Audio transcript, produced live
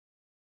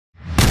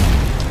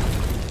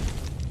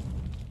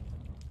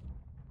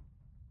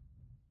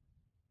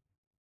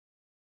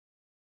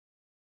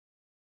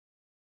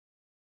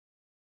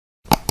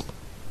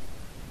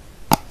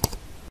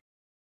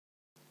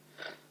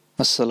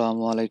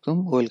Assalamu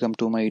alaikum. Welcome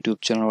to my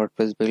YouTube channel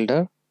WordPress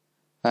Builder.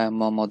 I am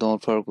Mohammad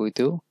Omar with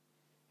you.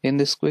 In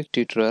this quick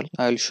tutorial,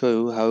 I will show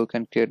you how you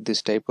can create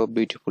this type of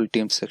beautiful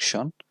theme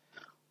section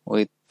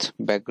with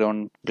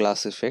background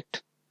glass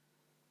effect.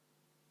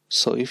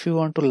 So if you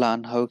want to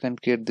learn how you can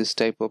create this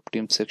type of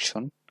theme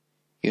section,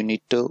 you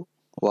need to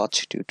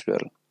watch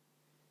tutorial.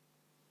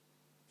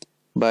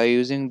 By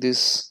using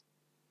this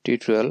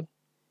tutorial,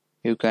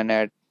 you can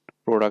add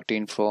product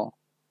info,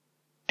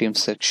 theme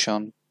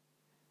section,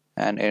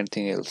 and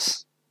anything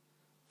else.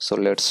 So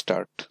let's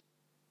start.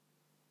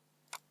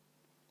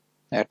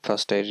 At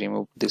first I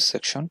remove this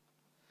section.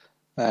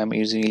 I am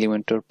using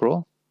Elementor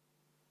Pro,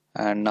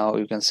 and now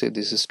you can see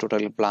this is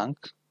totally blank.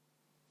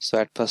 So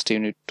at first you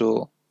need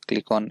to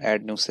click on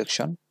add new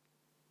section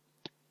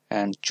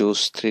and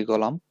choose 3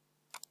 column.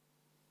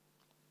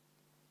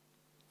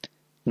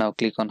 Now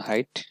click on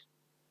height,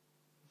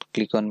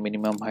 click on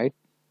minimum height.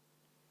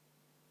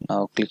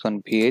 Now click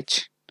on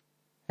VH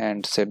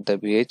and set the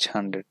VH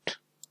 100.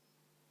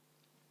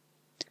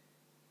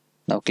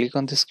 Now click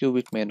on this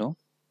cubic menu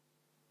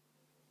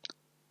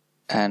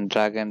and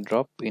drag and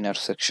drop inner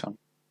section.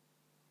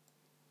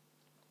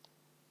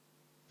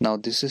 Now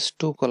this is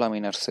 2 column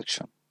inner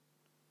section.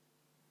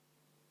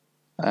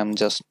 I am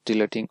just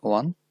deleting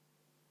one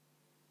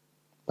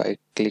by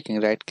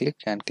clicking right click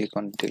and click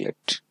on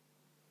delete.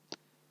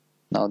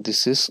 Now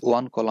this is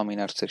 1 column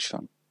inner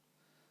section.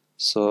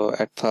 So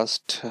at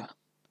first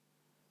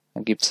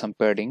give some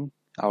padding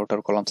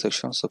outer column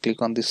section. So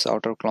click on this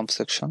outer column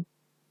section,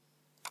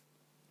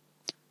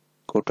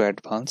 go to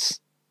advanced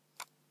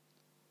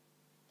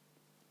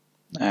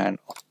and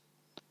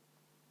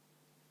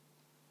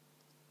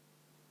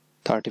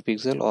 30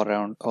 pixel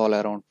or all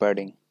around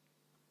padding.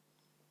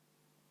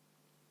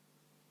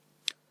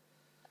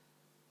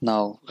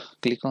 Now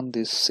click on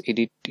this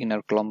edit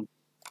inner column,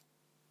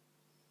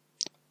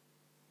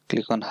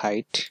 click on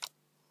height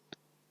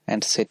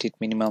and set it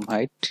minimum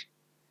height,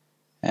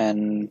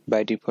 and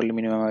by default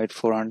minimum height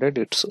 400,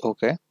 it's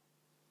okay.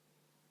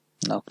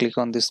 Now click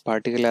on this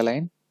vertical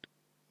align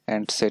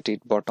and set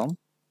it bottom.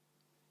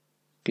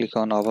 Click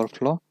on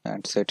overflow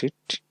and set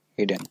it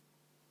hidden.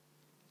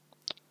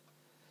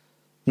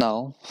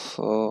 Now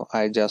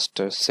I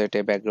just set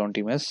a background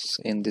image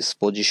in this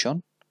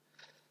position.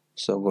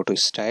 So go to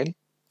style,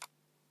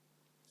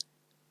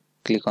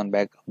 click on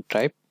background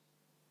type,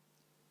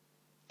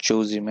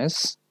 choose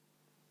image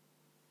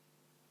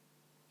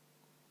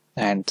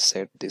and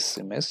set this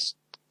image.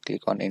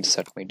 Click on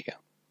insert media.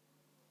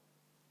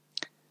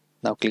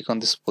 Now click on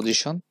this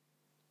position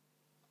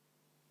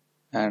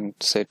and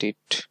set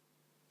it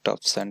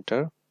top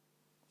center,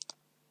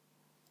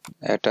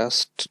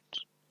 attached,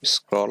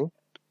 scroll,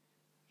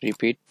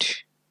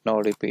 repeat, no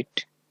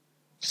repeat,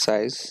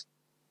 size,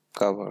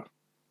 cover.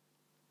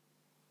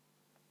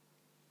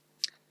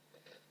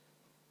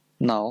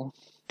 Now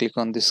click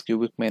on this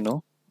cubic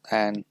menu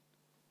and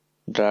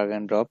drag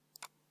and drop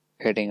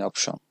heading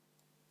option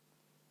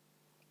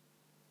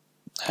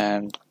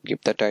and give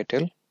the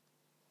title.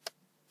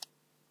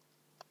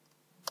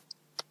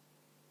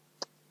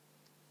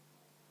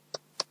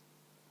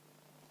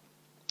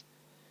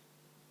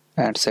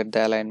 And set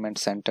the alignment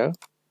center.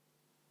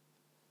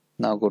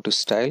 Now go to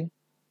style,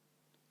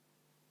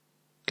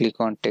 click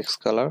on text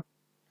color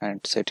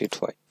and set it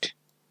white.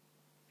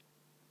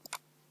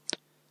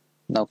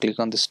 Now click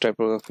on this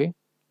typography,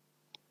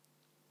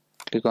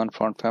 click on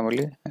font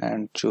family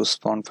and choose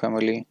font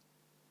family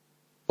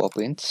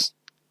Poppins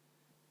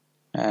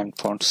and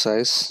font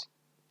size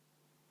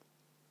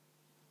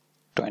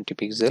 20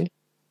 pixel,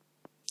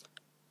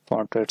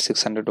 font rate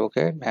 600,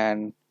 okay,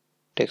 and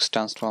text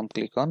transform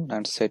click on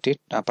and set it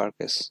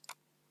uppercase,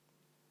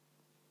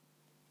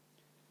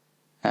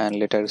 and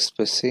letter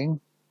spacing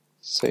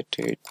set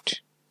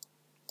it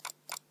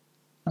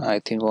I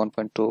think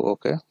 1.2,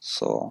 okay.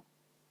 So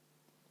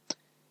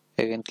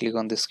again click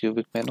on this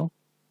cubic menu,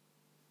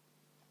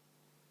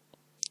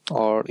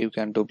 or you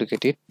can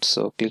duplicate it.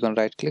 So click on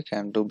right click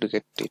and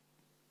duplicate it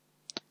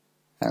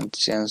and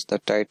change the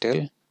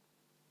title.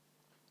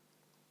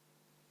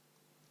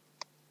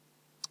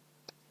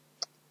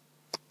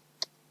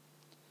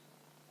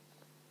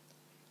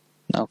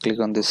 Now click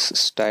on this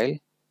style,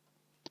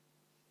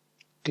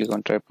 click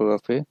on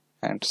typography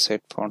and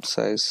set font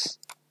size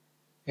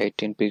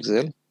 18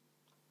 pixel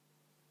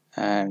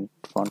and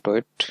font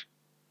weight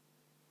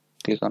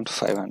click on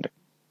 500.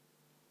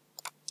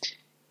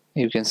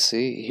 You can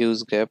see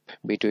huge gap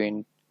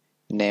between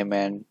name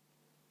and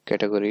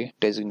category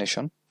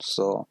designation.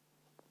 So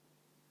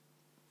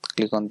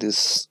click on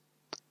this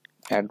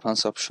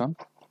advanced option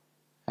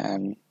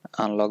and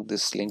unlock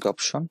this link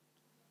option,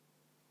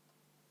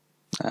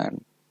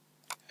 and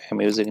I'm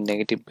using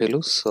negative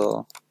value,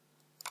 so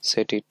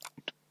set it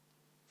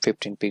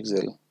 15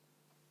 pixel.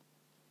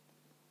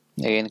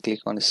 Again click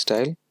on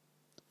style,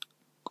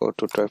 go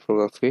to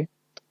typography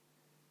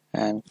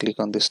and click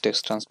on this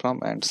text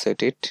transform and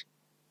set it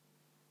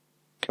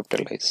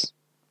capitalize.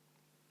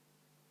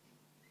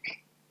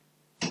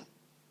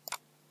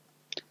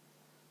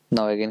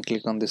 Now again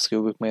click on this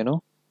cubic menu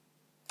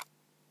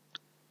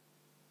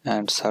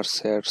and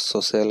search here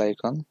social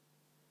icon,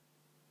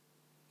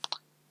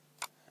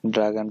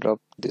 drag and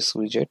drop this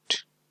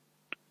widget,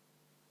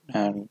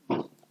 and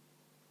you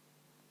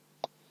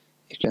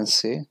can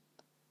see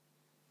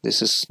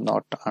this is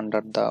not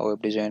under the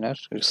web designer,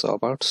 it's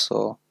about.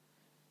 So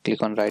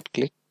click on right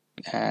click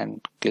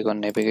and click on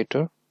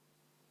navigator.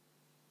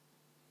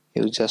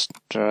 You just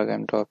drag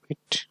and drop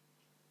it.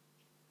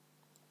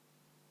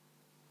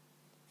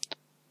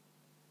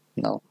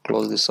 Now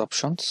close these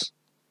options,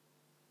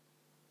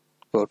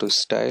 go to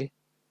style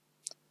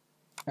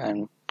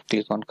and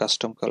click on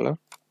custom color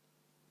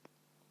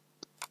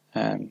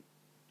and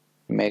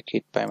make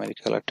it primary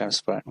color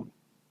transparent,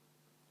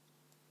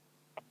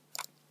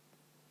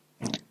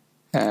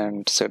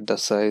 and set the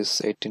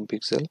size 18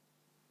 pixel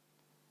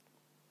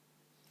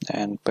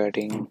and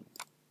padding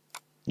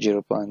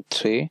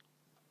 0.3.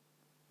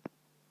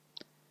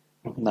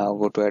 Now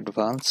go to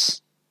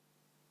advanced,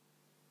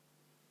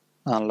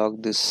 unlock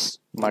this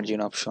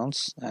margin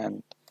options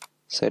and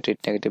set it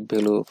negative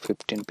below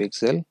 15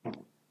 pixel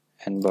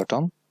and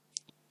bottom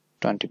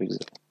 20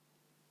 pixel.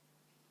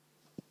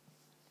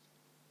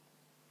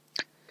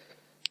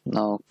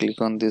 Now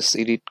click on this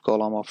edit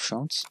column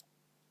options,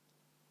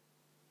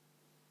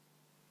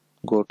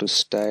 go to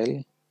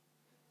style.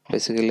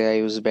 Basically I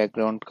use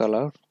background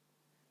color,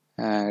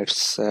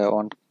 it's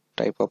one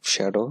type of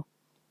shadow.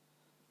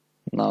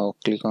 Now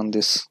click on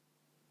this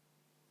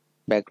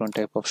background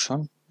type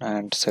option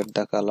and set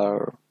the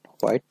color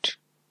white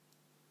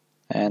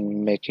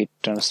and make it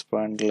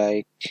transparent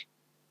like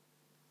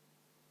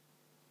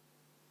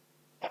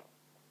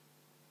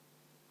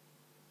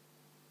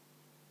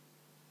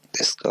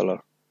this color.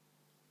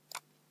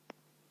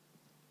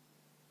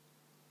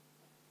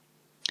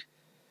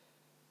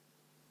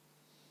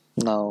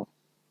 Now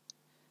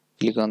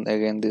click on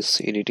again this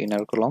edit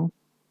inner column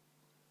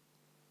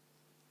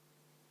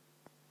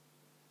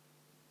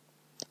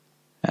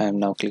and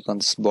now click on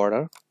this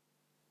border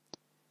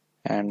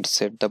and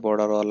set the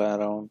border all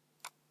around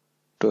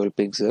 12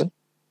 pixel.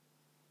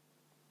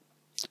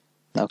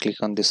 Now click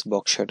on this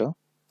box shadow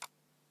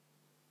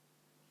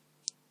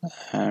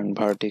and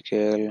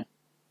vertical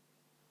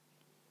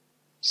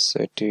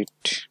set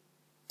it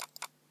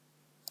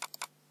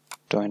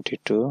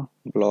 22,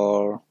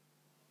 blur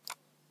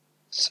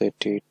set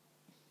it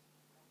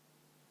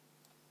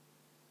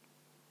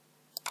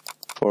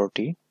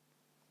 40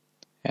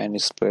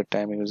 and spread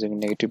time using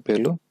negative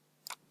value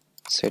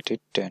set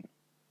it 10.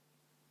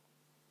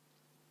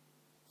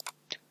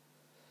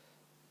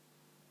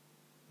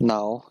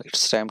 Now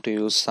it's time to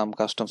use some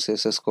custom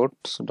CSS code,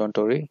 so don't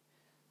worry,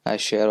 I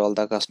share all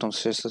the custom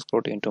CSS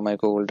code into my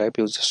Google Drive.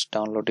 You just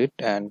download it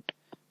and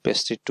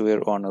paste it to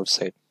your own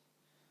website.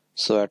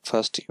 So at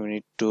first you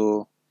need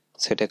to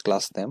set a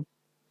class name,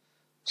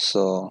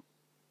 so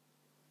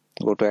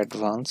go to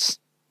advanced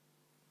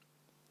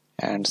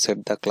and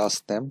set the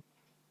class name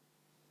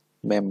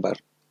member.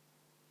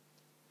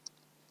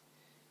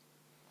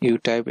 You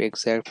type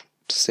exact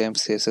same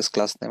CSS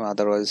class name,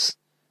 otherwise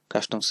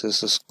custom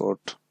CSS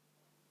code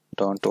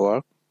don't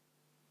work.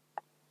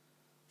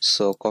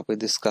 So copy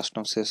this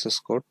custom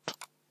CSS code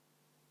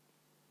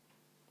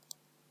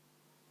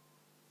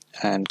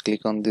and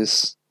click on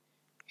this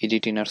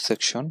edit inner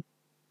section.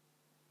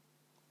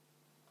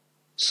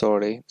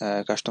 Sorry,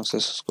 custom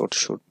CSS code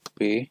should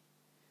be,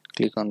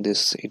 click on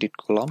this edit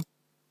column,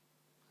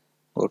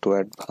 go to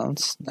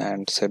advanced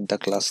and set the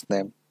class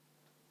name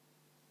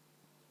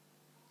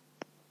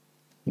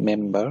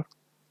member.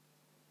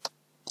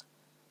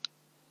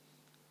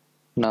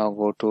 Now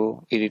go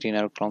to edit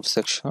inner column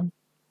section,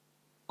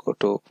 go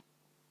to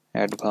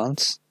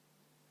advanced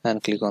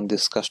and click on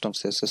this custom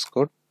CSS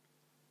code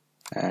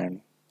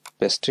and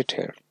paste it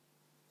here.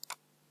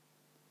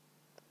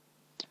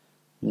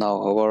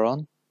 Now hover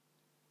on,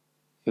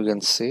 you can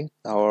see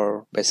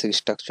our basic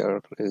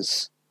structure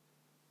is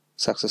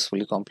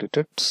successfully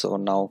completed. So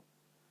now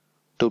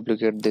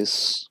duplicate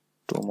this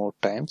 2 more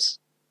times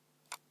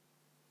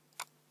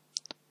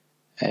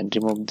and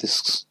remove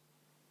this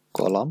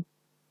column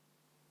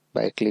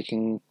by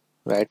clicking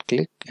right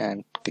click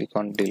and click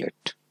on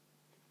delete.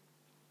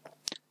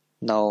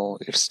 Now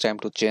it's time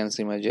to change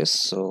images,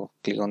 so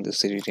click on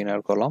this edit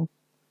inner column,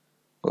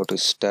 go to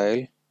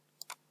style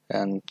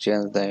and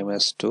change the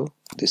image to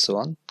this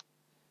one,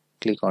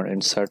 click on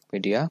insert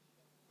media.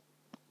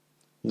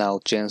 Now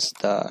change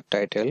the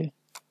title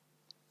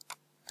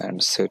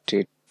and set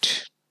it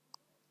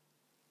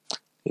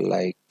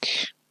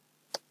like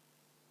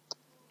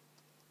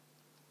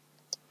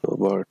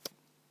Robert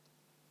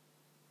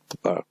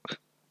Park.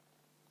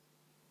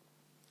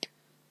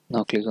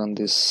 Now click on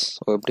this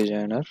web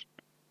designer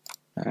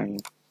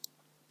and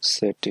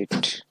set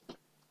it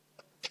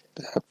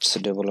the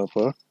apps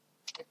developer.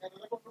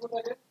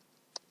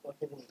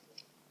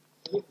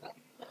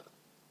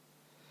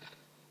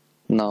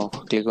 Now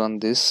click on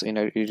this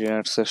inner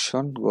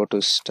section, go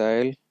to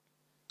style,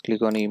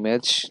 click on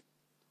image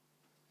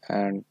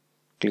and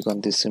click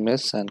on this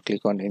image and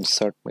click on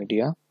insert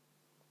media.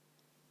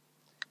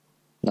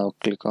 Now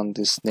click on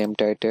this name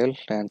title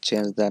and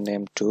change the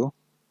name to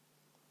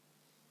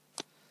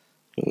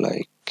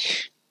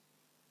like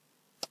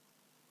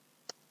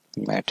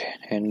Matt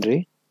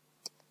Henry.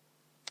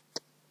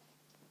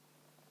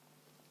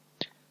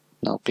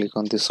 Now click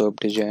on this web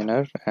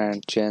designer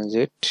and change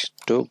it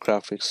to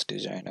graphics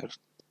designer.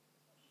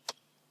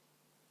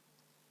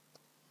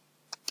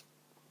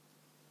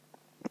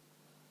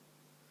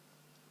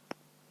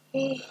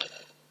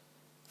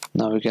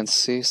 Now we can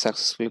see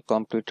successfully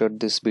completed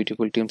this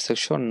beautiful team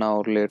section.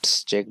 Now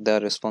let's check the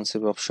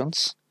responsive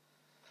options.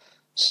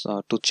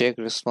 So to check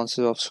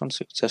responsive options,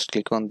 you just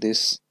click on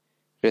this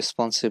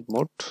responsive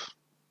mode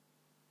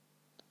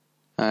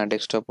and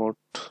desktop mode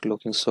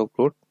looking so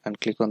good, and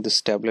click on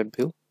this tablet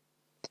view.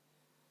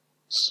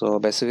 So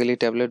basically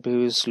tablet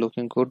view is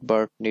looking good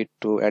but need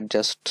to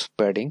adjust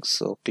padding.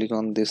 So click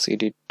on this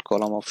edit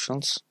column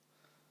options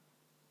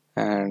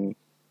and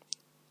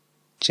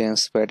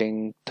change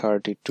padding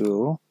 30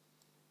 to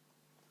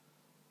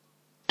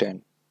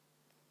 10.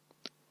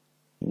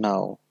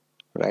 Now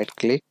right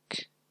click,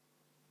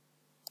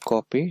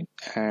 copy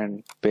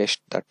and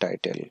paste the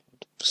title,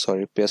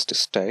 paste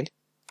style.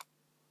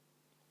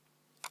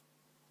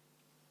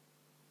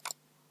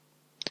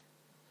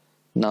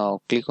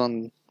 Now click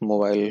on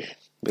mobile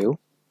view.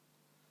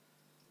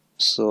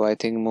 So I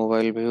think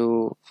mobile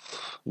view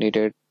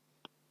needed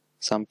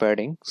some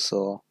padding,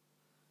 so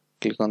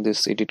click on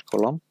this edit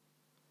column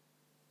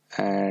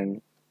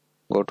and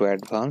go to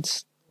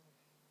advanced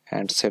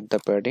and set the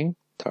padding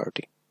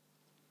 30.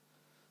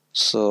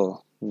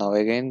 So now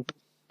again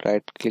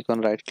right click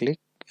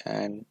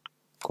and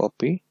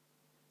copy.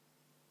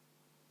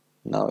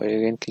 Now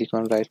again click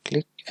on right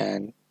click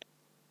and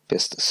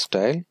paste the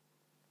style,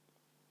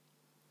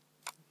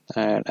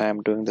 and I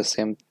am doing the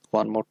same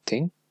one more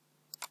thing.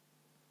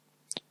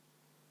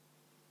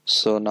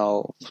 So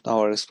now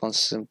our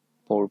responsive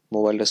mode,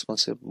 mobile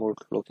responsive mode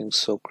looking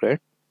so great.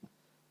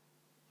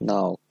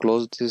 Now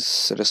close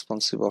this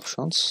responsive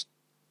options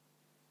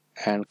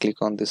and click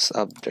on this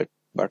update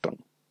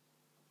button.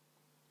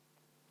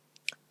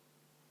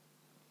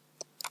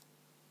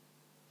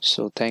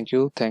 So thank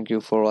you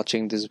for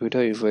watching this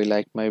video. If you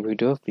like my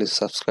video, please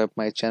subscribe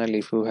my channel.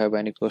 If you have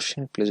any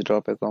question, please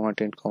drop a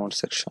comment in comment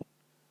section.